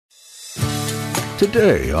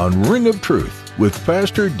today on Ring of Truth with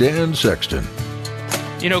Pastor Dan Sexton.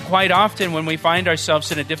 You know, quite often when we find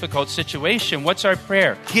ourselves in a difficult situation, what's our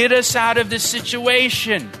prayer? Get us out of this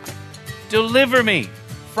situation. Deliver me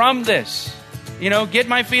from this. You know, get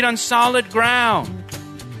my feet on solid ground.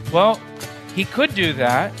 Well, he could do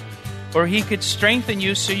that, or he could strengthen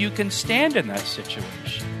you so you can stand in that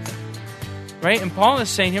situation. Right? And Paul is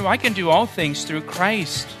saying here, I can do all things through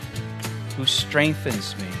Christ who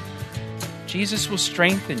strengthens me. Jesus will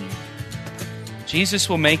strengthen you. Jesus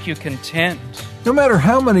will make you content. No matter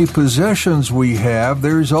how many possessions we have,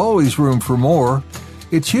 there's always room for more.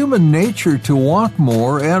 It's human nature to want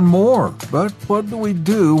more and more. But what do we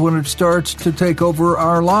do when it starts to take over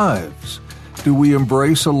our lives? Do we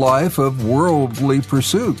embrace a life of worldly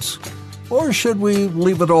pursuits? Or should we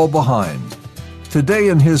leave it all behind? Today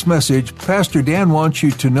in his message, Pastor Dan wants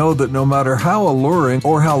you to know that no matter how alluring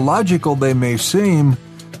or how logical they may seem,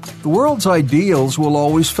 the world's ideals will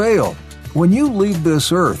always fail. When you leave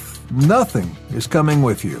this earth, nothing is coming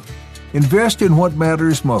with you. Invest in what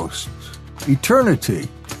matters most, eternity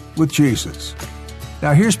with Jesus.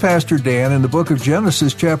 Now here's Pastor Dan in the book of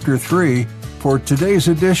Genesis chapter 3 for today's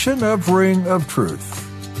edition of Ring of Truth.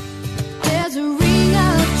 There's a ring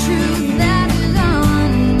of truth that is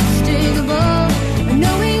unmistakable,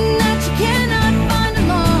 knowing that you cannot find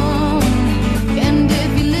alone. And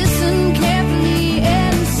if you listen carefully,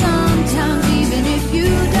 and sometimes even if you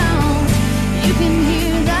don't, you can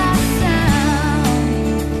hear that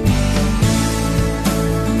sound.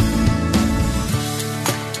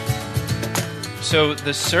 So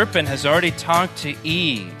the serpent has already talked to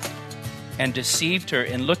Eve and deceived her.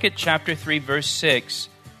 And look at chapter 3, verse 6.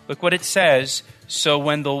 Look what it says. So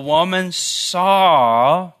when the woman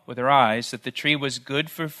saw with her eyes that the tree was good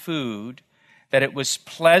for food, that it was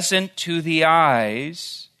pleasant to the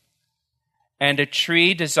eyes, and a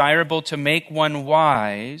tree desirable to make one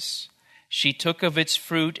wise, she took of its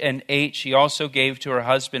fruit and ate. She also gave to her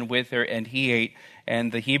husband with her, and he ate.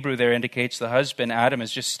 And the Hebrew there indicates the husband, Adam,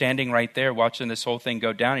 is just standing right there watching this whole thing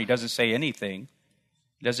go down. He doesn't say anything.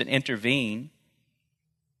 He doesn't intervene.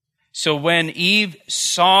 So when Eve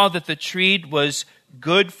saw that the tree was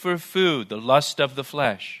good for food, the lust of the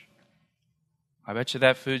flesh, I bet you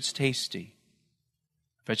that food's tasty.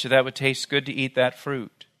 I bet you that would taste good to eat that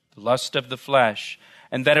fruit, the lust of the flesh,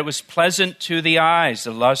 and that it was pleasant to the eyes,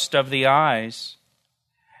 the lust of the eyes,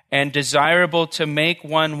 and desirable to make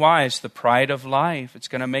one wise, the pride of life. It's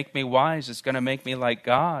going to make me wise. It's going to make me like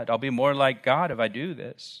God. I'll be more like God if I do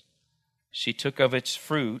this. She took of its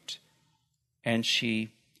fruit and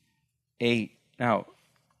she ate. Now,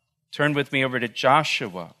 turn with me over to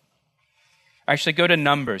Joshua. Actually, go to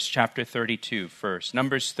Numbers chapter 32 first.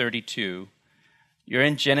 Numbers 32. You're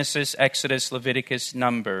in Genesis, Exodus, Leviticus,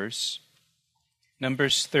 Numbers.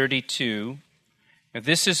 Numbers 32. Now,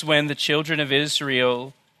 this is when the children of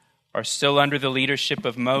Israel are still under the leadership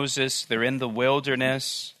of Moses. They're in the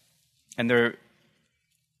wilderness, and they're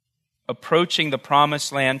approaching the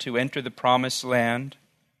promised land to enter the promised land.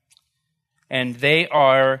 And they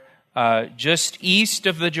are just east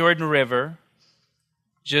of the Jordan River,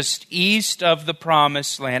 just east of the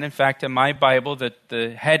promised land. In fact, in my Bible,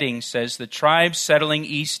 the heading says the tribes settling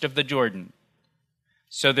east of the Jordan.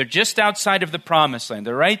 So they're just outside of the promised land.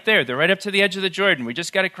 They're right there. They're right up to the edge of the Jordan. We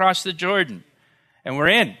just got to cross the Jordan. And we're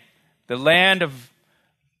in the land of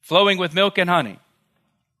flowing with milk and honey.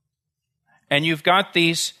 And you've got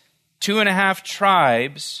these 2.5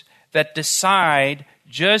 tribes that decide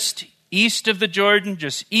just east of the Jordan,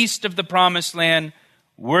 just east of the promised land,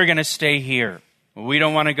 we're going to stay here. We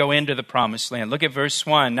don't want to go into the promised land. Look at verse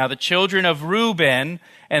 1. Now the children of Reuben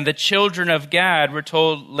and the children of Gad were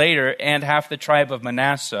told later, and half the tribe of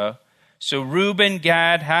Manasseh. So Reuben,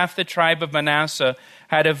 Gad, half the tribe of Manasseh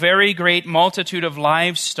had a very great multitude of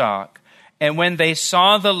livestock. And when they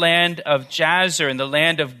saw the land of Jazer and the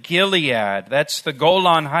land of Gilead, that's the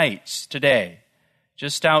Golan Heights today,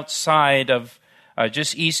 just outside of,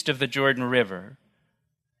 just east of the Jordan River,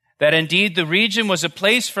 that indeed the region was a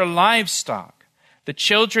place for livestock, the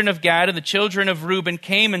children of Gad and the children of Reuben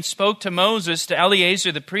came and spoke to Moses, to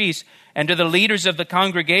Eleazar the priest, and to the leaders of the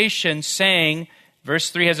congregation, saying, verse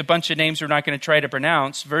 3 has a bunch of names we're not going to try to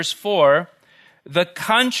pronounce. Verse 4, the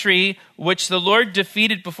country which the Lord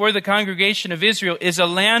defeated before the congregation of Israel is a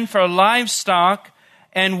land for livestock,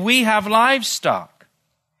 and we have livestock.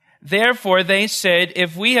 Therefore, they said,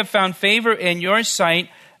 if we have found favor in your sight,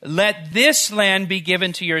 let this land be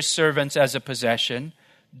given to your servants as a possession.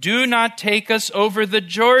 Do not take us over the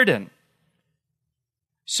Jordan.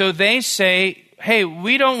 So they say, hey,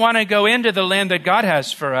 we don't want to go into the land that God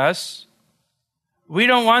has for us. We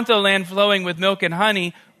don't want the land flowing with milk and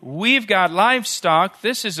honey. we've got livestock.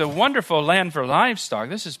 This is a wonderful land for livestock.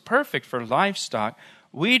 This is perfect for livestock.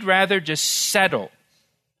 We'd rather just settle.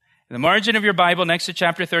 In the margin of your Bible, next to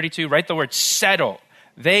chapter 32, write the word settle.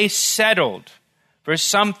 They settled for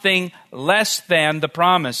something less than the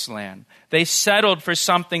promised land. They settled for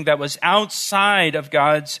something that was outside of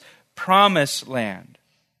God's promised land.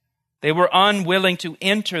 They were unwilling to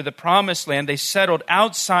enter the promised land. They settled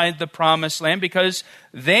outside the promised land because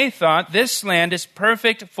they thought this land is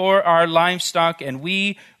perfect for our livestock and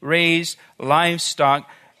we raise livestock.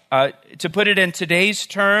 To put it in today's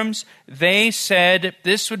terms, they said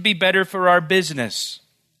this would be better for our business,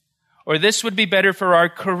 or this would be better for our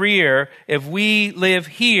career if we live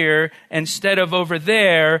here instead of over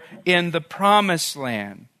there in the promised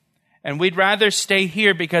land. And we'd rather stay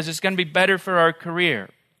here because it's going to be better for our career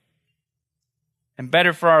and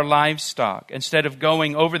better for our livestock instead of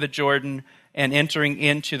going over the Jordan and entering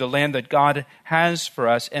into the land that God has for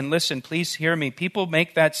us. And listen, please hear me. People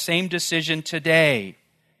make that same decision today.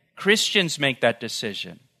 Christians make that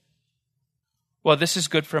decision. Well, this is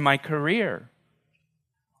good for my career.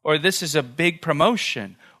 Or this is a big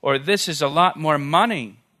promotion. Or this is a lot more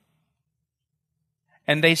money.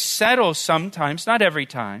 And they settle sometimes, not every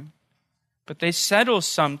time, but they settle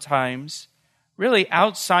sometimes really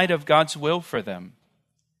outside of God's will for them.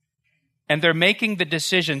 And they're making the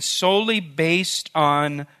decision solely based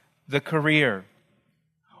on the career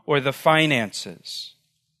or the finances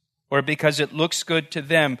or because it looks good to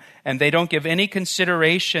them, and they don't give any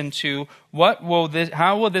consideration to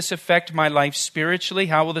how will this affect my life spiritually?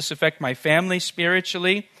 How will this affect my family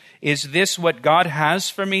spiritually? Is this what God has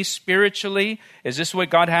for me spiritually? Is this what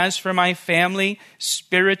God has for my family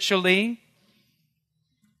spiritually?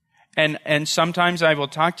 And sometimes I will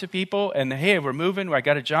talk to people and, hey, we're moving. I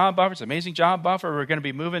got a job offer. It's an amazing job offer. We're going to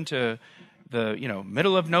be moving to the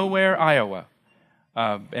middle of nowhere, Iowa.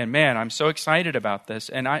 And man, I'm so excited about this.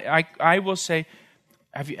 And I will say,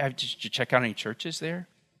 did you check out any churches there?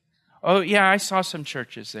 Oh, yeah, I saw some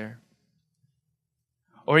churches there.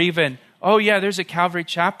 Or even, oh, yeah, there's a Calvary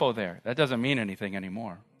Chapel there. That doesn't mean anything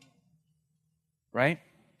anymore. Right?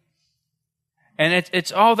 And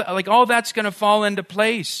it's all that, like all that's going to fall into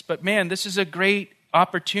place. But man, this is a great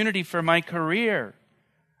opportunity for my career.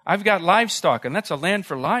 I've got livestock, and that's a land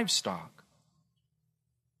for livestock.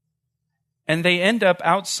 And they end up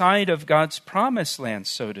outside of God's promised land,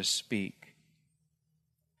 so to speak.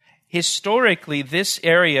 Historically, this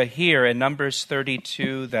area here in Numbers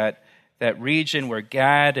 32, that region where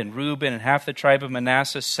Gad and Reuben and half the tribe of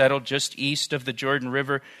Manasseh settled just east of the Jordan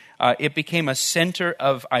River, it became a center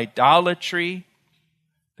of idolatry.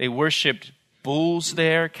 They worshipped bulls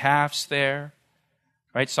there, calves there.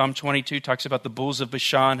 Right? Psalm 22 talks about the bulls of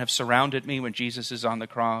Bashan have surrounded me when Jesus is on the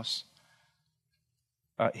cross.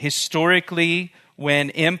 Historically,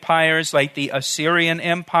 when empires like the Assyrian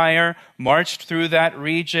Empire marched through that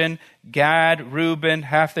region, Gad, Reuben,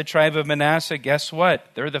 half the tribe of Manasseh, guess what?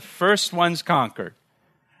 They're the first ones conquered.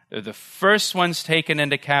 They're the first ones taken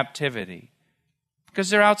into captivity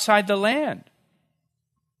because they're outside the land.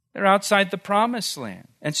 They're outside the promised land.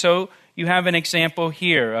 And so you have an example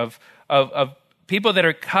here of people that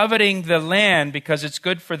are coveting the land because it's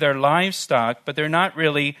good for their livestock, but they're not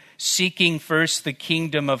really seeking first the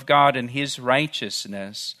kingdom of God and His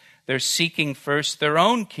righteousness. They're seeking first their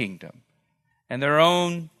own kingdom and their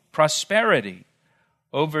own prosperity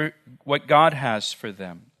over what God has for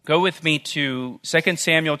them. Go with me to 2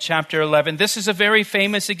 Samuel chapter 11. This is a very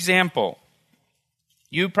famous example.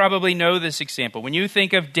 You probably know this example. When you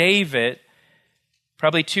think of David,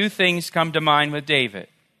 probably two things come to mind with David.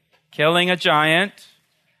 Killing a giant,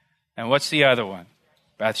 and what's the other one?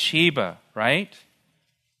 Bathsheba, right?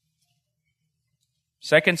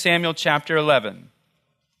 2 Samuel chapter 11,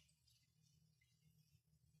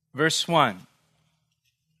 verse 1.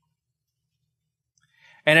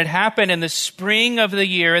 And it happened in the spring of the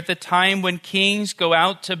year, at the time when kings go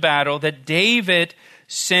out to battle, that David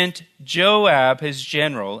sent Joab, his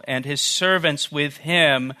general, and his servants with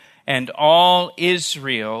him, and all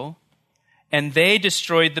Israel, and they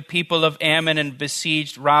destroyed the people of Ammon and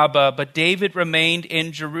besieged Rabbah, but David remained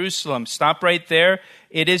in Jerusalem. Stop right there.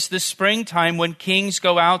 It is the springtime when kings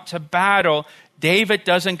go out to battle. David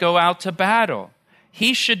doesn't go out to battle.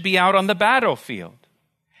 He should be out on the battlefield.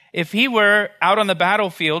 If he were out on the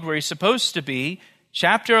battlefield where he's supposed to be,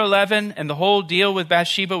 chapter 11 and the whole deal with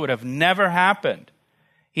Bathsheba would have never happened.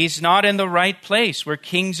 He's not in the right place where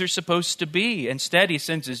kings are supposed to be. Instead, he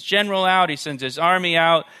sends his general out, he sends his army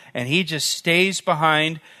out, and he just stays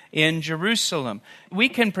behind in Jerusalem. We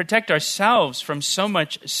can protect ourselves from so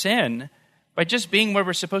much sin by just being where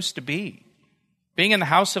we're supposed to be. being in the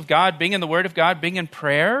house of God, being in the Word of God, being in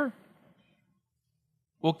prayer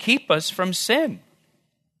will keep us from sin.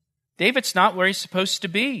 David's not where he's supposed to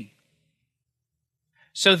be.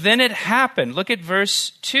 So then it happened. Look at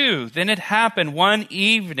verse 2. Then it happened one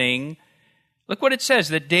evening. Look what it says,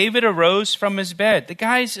 that David arose from his bed. The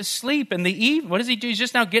guy's asleep in the evening. What does he do? He's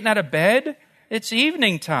just now getting out of bed? It's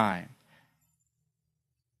evening time.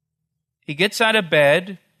 He gets out of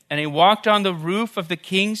bed and he walked on the roof of the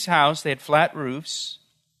king's house. They had flat roofs.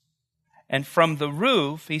 And from the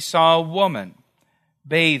roof he saw a woman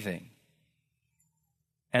bathing.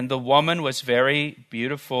 And the woman was very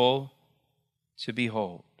beautiful to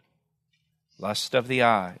behold. Lust of the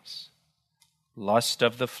eyes, lust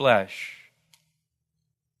of the flesh.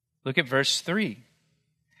 Look at verse 3.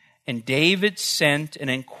 And David sent and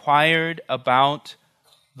inquired about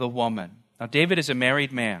the woman. Now, David is a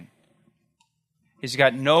married man. He's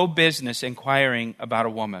got no business inquiring about a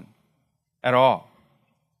woman at all.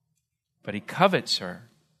 But he covets her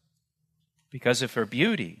because of her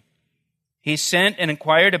beauty. He sent and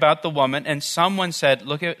inquired about the woman, and someone said,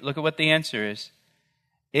 look at what the answer is.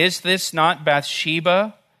 Is this not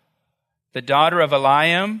Bathsheba, the daughter of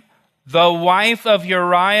Eliam, the wife of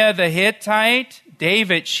Uriah the Hittite?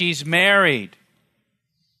 David, she's married.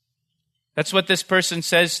 That's what this person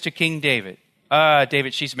says to King David.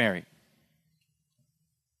 David, she's married.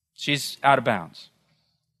 She's out of bounds.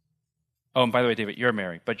 Oh, and by the way, David, you're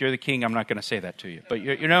married, but you're the king. I'm not going to say that to you. But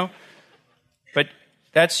but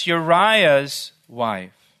that's Uriah's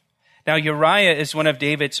wife. Now, Uriah is one of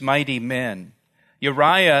David's mighty men.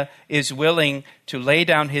 Uriah is willing to lay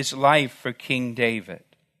down his life for King David.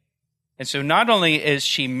 And so not only is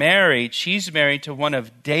she married, she's married to one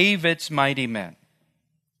of David's mighty men.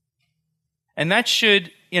 And that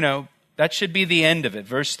should be the end of it.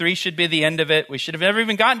 Verse 3 should be the end of it. We should have never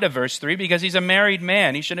even gotten to verse 3 because he's a married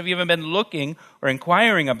man. He shouldn't have even been looking or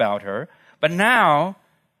inquiring about her. But now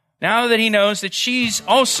that he knows that she's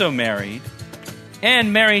also married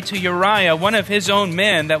and married to Uriah, one of his own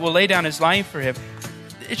men that will lay down his life for him,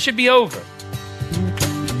 it should be over.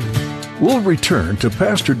 We'll return to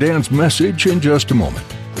Pastor Dan's message in just a moment.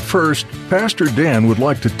 First, Pastor Dan would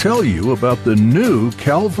like to tell you about the new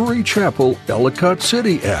Calvary Chapel Ellicott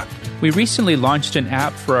City app. We recently launched an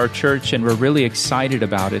app for our church, and we're really excited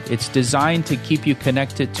about it. It's designed to keep you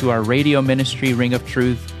connected to our radio ministry, Ring of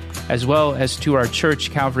Truth, as well as to our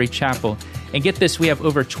church, Calvary Chapel. And get this, we have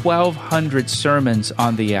over 1,200 sermons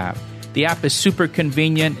on the app. The app is super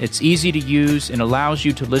convenient, it's easy to use, and allows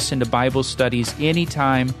you to listen to Bible studies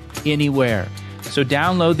anytime, anywhere. So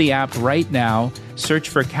download the app right now, search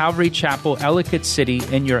for Calvary Chapel Ellicott City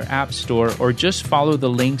in your app store, or just follow the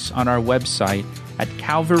links on our website at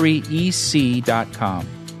calvaryec.com.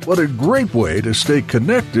 What a great way to stay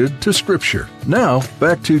connected to Scripture. Now,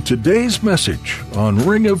 back to today's message on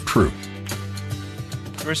Ring of Truth.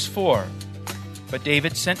 Verse 4, but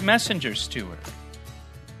David sent messengers to her,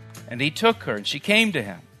 and he took her, and she came to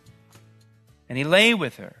him, and he lay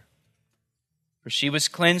with her. For she was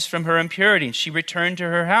cleansed from her impurity, and she returned to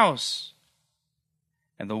her house.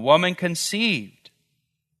 And the woman conceived.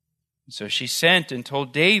 And so she sent and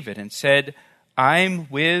told David and said, I'm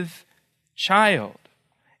with child.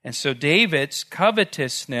 And so David's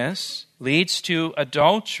covetousness leads to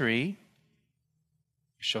adultery. You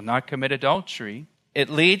shall not commit adultery. It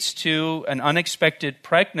leads to an unexpected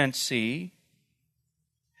pregnancy.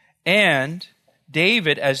 And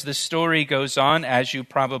David, as the story goes on, as you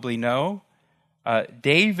probably know,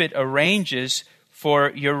 David arranges for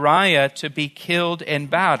Uriah to be killed in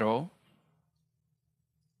battle,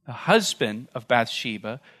 the husband of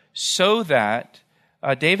Bathsheba, so that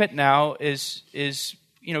David now is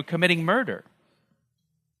committing murder.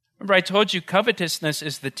 Remember, I told you covetousness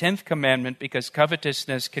is the 10th commandment because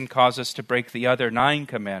covetousness can cause us to break the other 9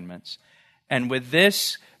 commandments. And with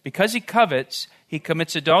this, because he covets, he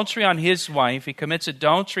commits adultery on his wife, he commits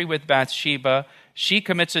adultery with Bathsheba, she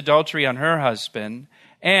commits adultery on her husband,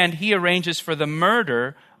 and he arranges for the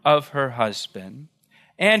murder of her husband.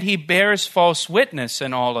 And he bears false witness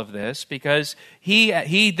in all of this because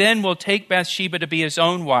he then will take Bathsheba to be his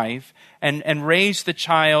own wife and raise the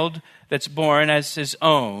child that's born as his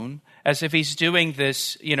own, as if he's doing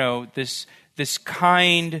this, this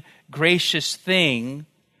kind, gracious thing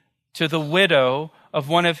to the widow of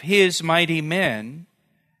one of his mighty men,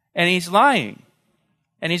 and he's lying,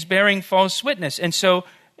 and he's bearing false witness. And so,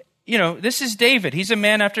 this is David. He's a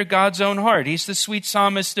man after God's own heart. He's the sweet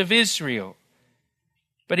psalmist of Israel.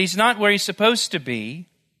 But he's not where he's supposed to be,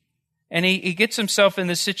 and he gets himself in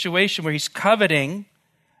this situation where he's coveting,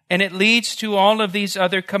 and it leads to all of these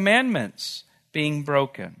other commandments being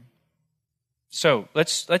broken. So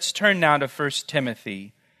let's turn now to 1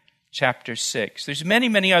 Timothy chapter 6. There's many,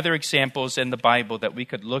 many other examples in the Bible that we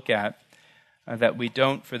could look at that we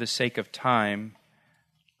don't for the sake of time,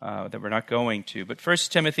 that we're not going to. But 1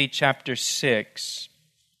 Timothy chapter 6.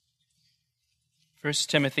 1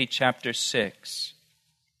 Timothy chapter 6.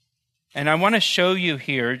 And I want to show you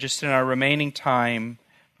here, just in our remaining time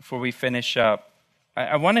before we finish up,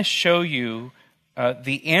 I want to show you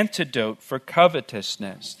the antidote for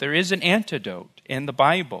covetousness. There is an antidote in the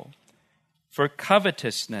Bible for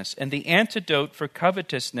covetousness, and the antidote for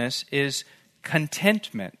covetousness is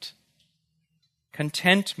contentment.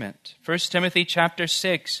 Contentment. 1 Timothy chapter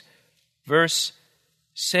 6, verse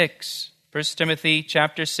 6. 1 Timothy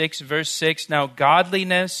chapter 6, verse 6. Now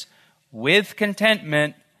godliness with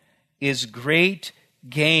contentment is great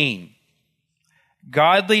gain.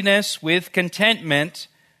 Godliness with contentment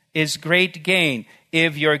is great gain.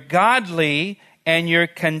 If you're godly and you're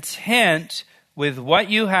content with what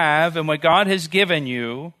you have and what God has given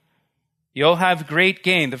you, you'll have great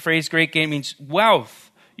gain. The phrase great gain means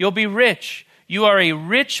wealth. You'll be rich. You are a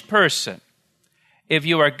rich person if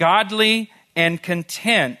you are godly and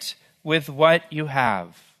content with what you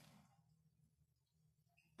have.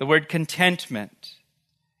 The word contentment,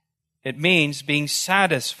 it means being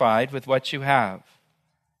satisfied with what you have.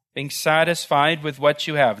 Being satisfied with what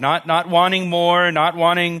you have. Not wanting more, not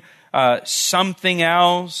wanting something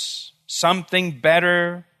else, something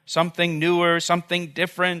better, something newer, something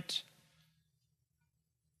different.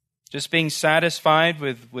 Just being satisfied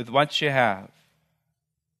with what you have.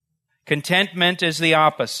 Contentment is the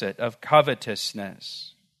opposite of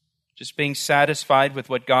covetousness. Just being satisfied with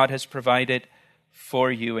what God has provided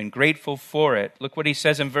for you and grateful for it. Look what he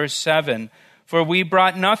says in verse 7. For we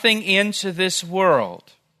brought nothing into this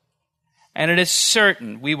world, and it is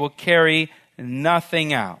certain we will carry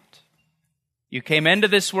nothing out. You came into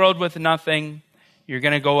this world with nothing. You're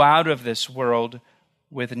going to go out of this world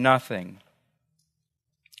with nothing.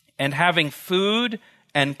 And having food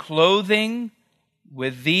and clothing,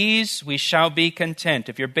 with these we shall be content.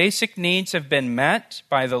 If your basic needs have been met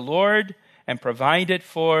by the Lord and provided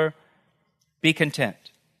for, be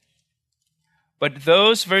content. But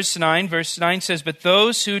those, verse 9 says, but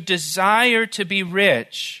those who desire to be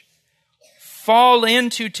rich fall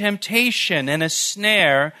into temptation and a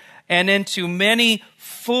snare and into many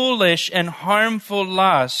foolish and harmful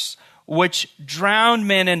lusts, which drown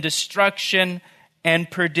men in destruction and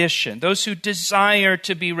perdition. Those who desire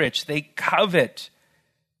to be rich, they covet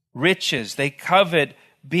riches. They covet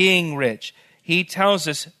being rich. He tells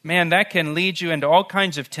us, man, that can lead you into all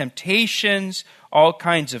kinds of temptations, all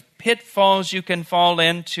kinds of pitfalls you can fall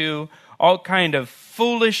into, all kind of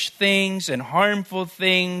foolish things and harmful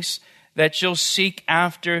things that you'll seek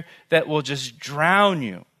after that will just drown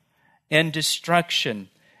you in destruction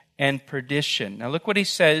and perdition. Now look what he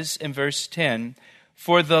says in verse 10.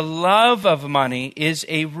 For the love of money is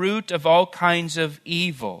a root of all kinds of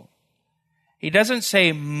evil. He doesn't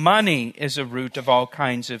say money is a root of all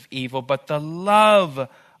kinds of evil, but the love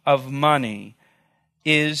of money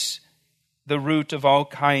is the root of all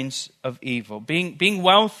kinds of evil. Being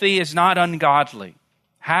wealthy is not ungodly.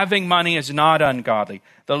 Having money is not ungodly.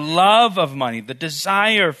 The love of money, the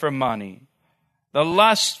desire for money, the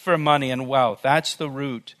lust for money and wealth, that's the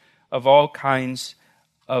root of all kinds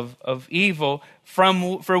of evil,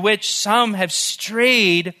 for which some have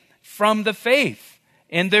strayed from the faith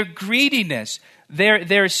in their greediness.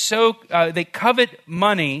 They covet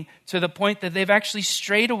money to the point that they've actually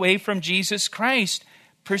strayed away from Jesus Christ,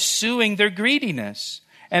 pursuing their greediness,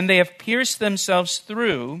 and they have pierced themselves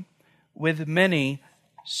through with many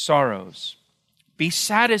sorrows. Be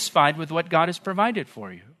satisfied with what God has provided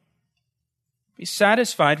for you. Be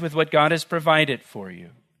satisfied with what God has provided for you.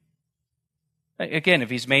 Again, if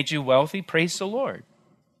he's made you wealthy, praise the Lord.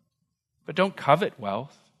 But don't covet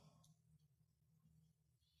wealth.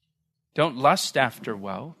 Don't lust after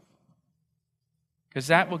wealth, because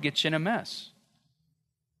that will get you in a mess.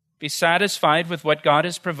 Be satisfied with what God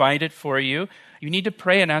has provided for you. You need to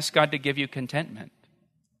pray and ask God to give you contentment.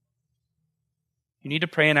 You need to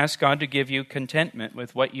pray and ask God to give you contentment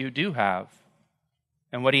with what you do have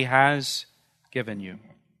and what he has given you.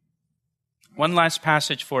 One last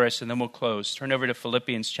passage for us, and then we'll close. Turn over to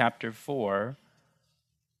Philippians chapter 4.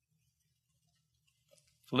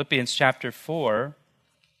 Philippians chapter 4,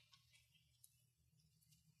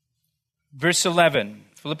 verse 11.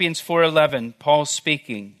 Philippians 4:11, Paul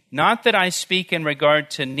speaking. Not that I speak in regard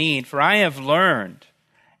to need, for I have learned,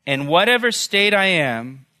 in whatever state I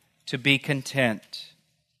am, to be content.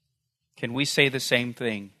 Can we say the same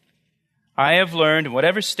thing? I have learned, in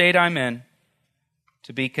whatever state I'm in,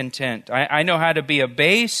 to be content. I know how to be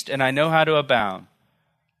abased, and I know how to abound.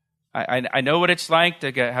 I know what it's like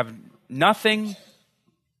to have nothing,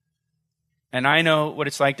 and I know what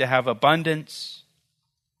it's like to have abundance.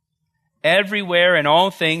 Everywhere in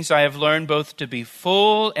all things I have learned both to be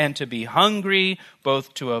full and to be hungry,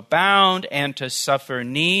 both to abound and to suffer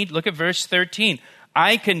need. Look at verse 13.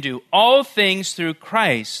 I can do all things through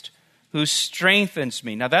Christ who strengthens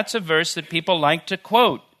me. Now that's a verse that people like to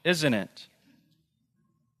quote, isn't it?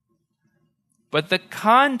 But the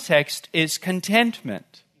context is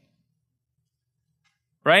contentment.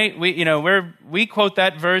 Right? We quote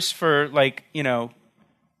that verse for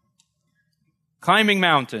climbing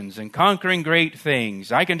mountains and conquering great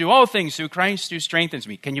things. I can do all things through Christ who strengthens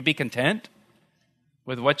me. Can you be content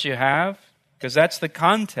with what you have? Because that's the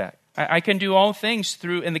context. I can do all things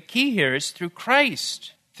through, and the key here is through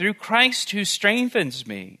Christ who strengthens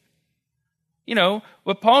me.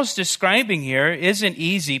 What Paul's describing here isn't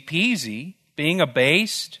easy peasy, being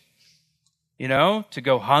abased, to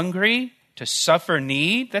go hungry, to suffer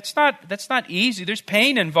need. That's not easy. There's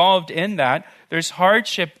pain involved in that. There's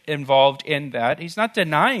hardship involved in that. He's not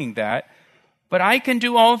denying that. But I can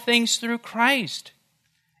do all things through Christ.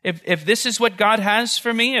 If this is what God has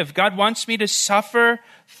for me, if God wants me to suffer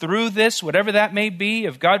through this, whatever that may be,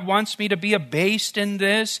 if God wants me to be abased in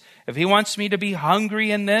this, if He wants me to be hungry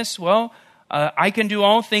in this, I can do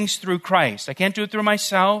all things through Christ. I can't do it through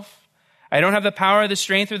myself. I don't have the power, the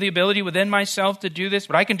strength, or the ability within myself to do this,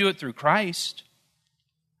 but I can do it through Christ.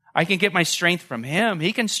 I can get my strength from Him.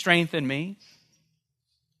 He can strengthen me.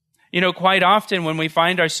 Quite often when we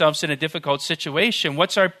find ourselves in a difficult situation,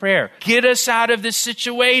 what's our prayer? Get us out of this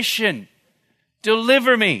situation.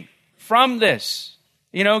 Deliver me from this.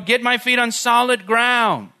 Get my feet on solid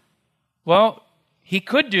ground. Well, He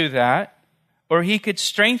could do that, or He could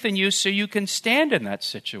strengthen you so you can stand in that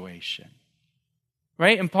situation.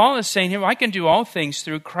 Right? And Paul is saying here, I can do all things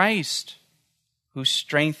through Christ who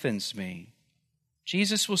strengthens me.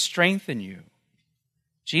 Jesus will strengthen you.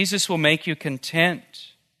 Jesus will make you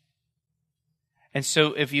content. And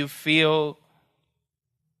so if you feel,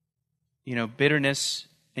 bitterness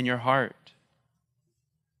in your heart,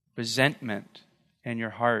 resentment in your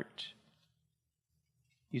heart,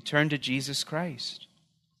 you turn to Jesus Christ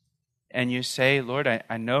and you say, Lord,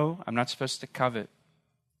 I know I'm not supposed to covet.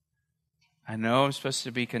 I know I'm supposed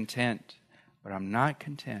to be content, but I'm not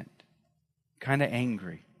content. I'm kind of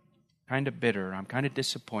angry, kind of bitter. I'm kind of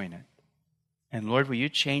disappointed. And Lord, will you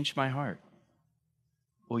change my heart?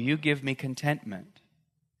 Will you give me contentment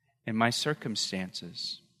in my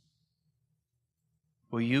circumstances?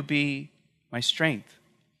 Will you be my strength?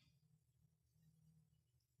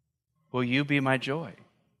 Will you be my joy?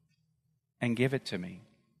 And give it to me,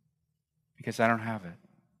 because I don't have it.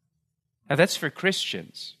 Now that's for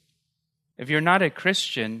Christians. If you're not a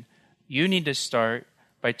Christian, you need to start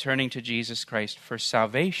by turning to Jesus Christ for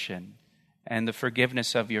salvation and the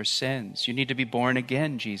forgiveness of your sins. You need to be born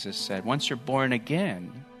again, Jesus said. Once you're born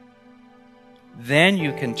again, then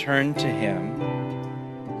you can turn to Him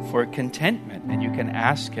for contentment, and you can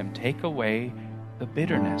ask Him, take away the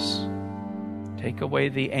bitterness, take away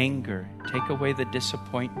the anger, take away the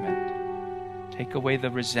disappointment, take away the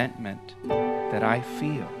resentment that I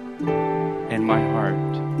feel in my heart,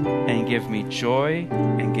 and give me joy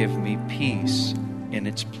and give me peace in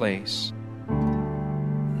its place.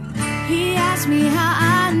 He asked me how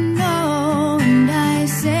I know, and I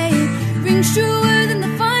say it rings truer than the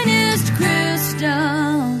finest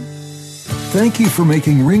crystal. Thank you for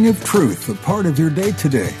making Ring of Truth a part of your day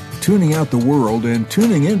today. Tuning out the world and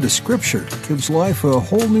tuning into Scripture gives life a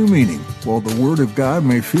whole new meaning. While the Word of God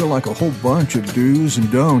may feel like a whole bunch of do's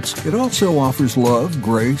and don'ts, it also offers love,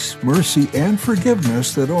 grace, mercy, and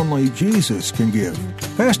forgiveness that only Jesus can give.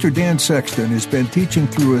 Pastor Dan Sexton has been teaching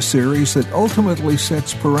through a series that ultimately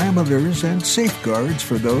sets parameters and safeguards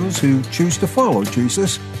for those who choose to follow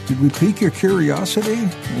Jesus. Did we pique your curiosity?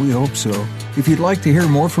 We hope so. If you'd like to hear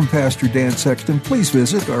more from Pastor Dan Sexton, please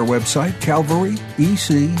visit our website,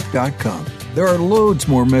 calvaryec.com. There are loads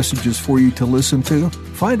more messages for you to listen to.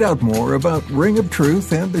 Find out more about Ring of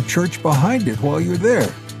Truth and the church behind it while you're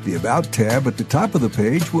there. The About tab at the top of the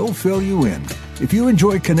page will fill you in. If you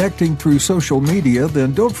enjoy connecting through social media,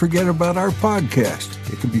 then don't forget about our podcast.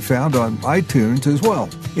 It can be found on iTunes as well.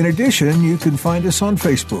 In addition, you can find us on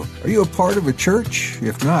Facebook. Are you a part of a church?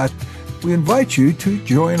 If not, we invite you to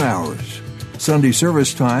join ours. Sunday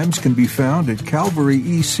service times can be found at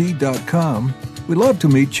calvaryec.com. We'd love to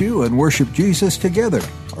meet you and worship Jesus together.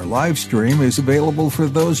 Our live stream is available for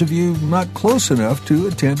those of you not close enough to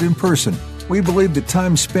attend in person. We believe that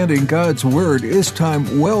time spent in God's Word is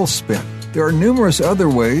time well spent. There are numerous other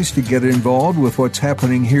ways to get involved with what's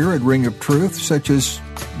happening here at Ring of Truth, such as,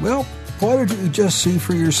 well, why don't you just see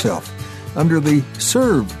for yourself under the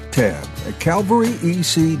Serve tab at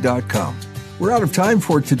calvaryec.com. We're out of time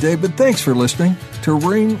for today, but thanks for listening to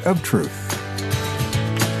Ring of Truth.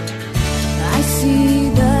 I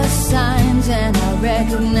see the signs and I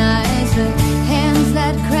recognize the hands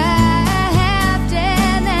that